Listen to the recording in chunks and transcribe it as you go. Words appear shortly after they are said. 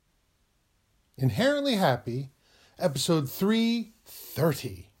Inherently Happy, episode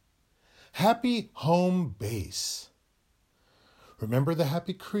 330. Happy Home Base. Remember the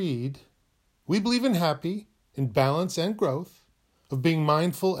happy creed? We believe in happy, in balance and growth, of being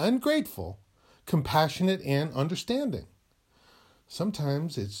mindful and grateful, compassionate and understanding.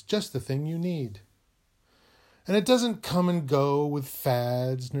 Sometimes it's just the thing you need. And it doesn't come and go with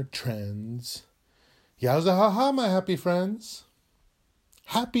fads nor trends. Yowza ha ha, my happy friends.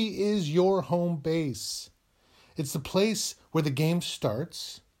 Happy is your home base. It's the place where the game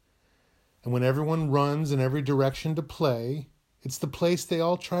starts. And when everyone runs in every direction to play, it's the place they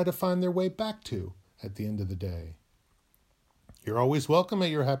all try to find their way back to at the end of the day. You're always welcome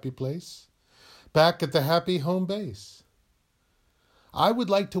at your happy place, back at the happy home base. I would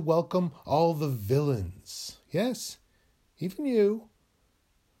like to welcome all the villains, yes, even you,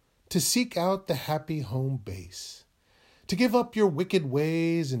 to seek out the happy home base, to give up your wicked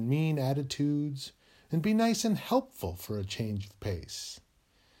ways and mean attitudes, and be nice and helpful for a change of pace.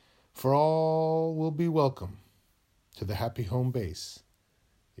 For all will be welcome to the happy home base,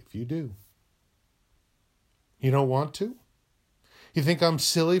 if you do. You don't want to? You think I'm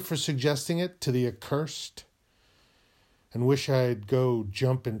silly for suggesting it to the accursed, and wish I'd go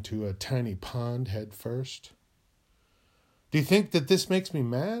jump into a tiny pond head first? Do you think that this makes me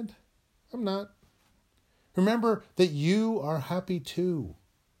mad? I'm not. Remember that you are happy too,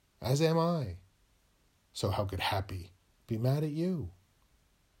 as am I. So how could happy be mad at you?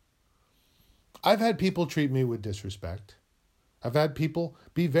 I've had people treat me with disrespect. I've had people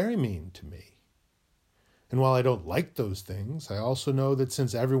be very mean to me. And while I don't like those things, I also know that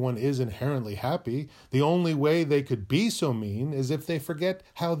since everyone is inherently happy, the only way they could be so mean is if they forget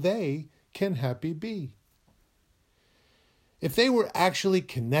how they can happy be. If they were actually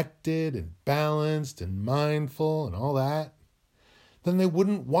connected and balanced and mindful and all that, then they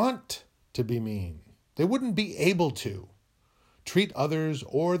wouldn't want to be mean. They wouldn't be able to treat others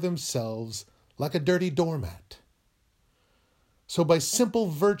or themselves like a dirty doormat. So by simple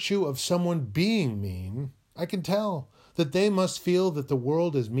virtue of someone being mean, I can tell that they must feel that the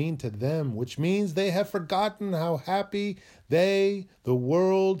world is mean to them, which means they have forgotten how happy they, the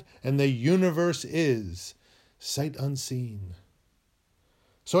world, and the universe is, sight unseen.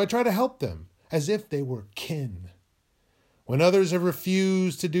 So I try to help them as if they were kin. When others have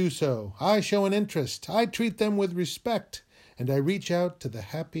refused to do so, I show an interest, I treat them with respect, and I reach out to the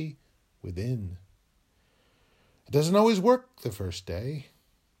happy within. It doesn't always work the first day.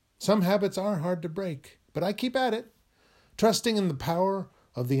 Some habits are hard to break, but I keep at it, trusting in the power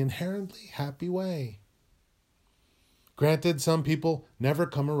of the inherently happy way. Granted, some people never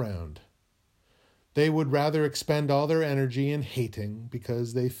come around. They would rather expend all their energy in hating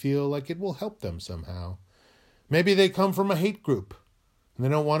because they feel like it will help them somehow. Maybe they come from a hate group and they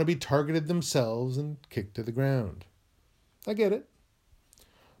don't want to be targeted themselves and kicked to the ground. I get it.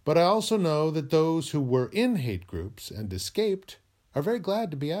 But I also know that those who were in hate groups and escaped are very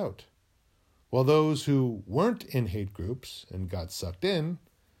glad to be out, while those who weren't in hate groups and got sucked in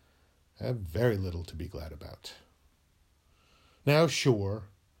have very little to be glad about. Now, sure,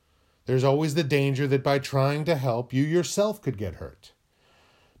 there's always the danger that by trying to help, you yourself could get hurt,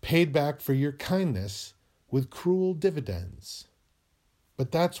 paid back for your kindness with cruel dividends.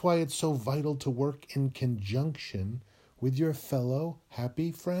 But that's why it's so vital to work in conjunction with your fellow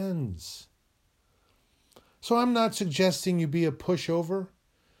happy friends. So I'm not suggesting you be a pushover,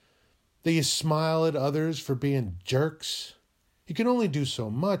 that you smile at others for being jerks. You can only do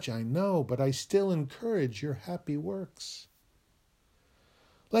so much, I know, but I still encourage your happy works.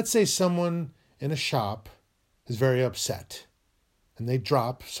 Let's say someone in a shop is very upset and they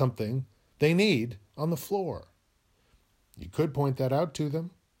drop something they need on the floor. You could point that out to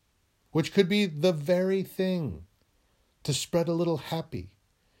them, which could be the very thing to spread a little happy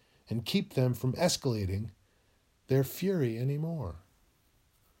and keep them from escalating their fury anymore.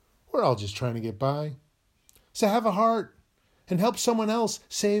 We're all just trying to get by. So have a heart and help someone else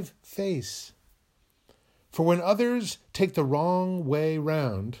save face. For when others take the wrong way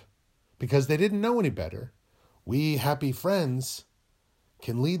round because they didn't know any better, we happy friends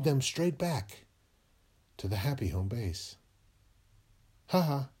can lead them straight back to the happy home base. Ha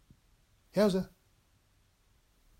ha. Yowza.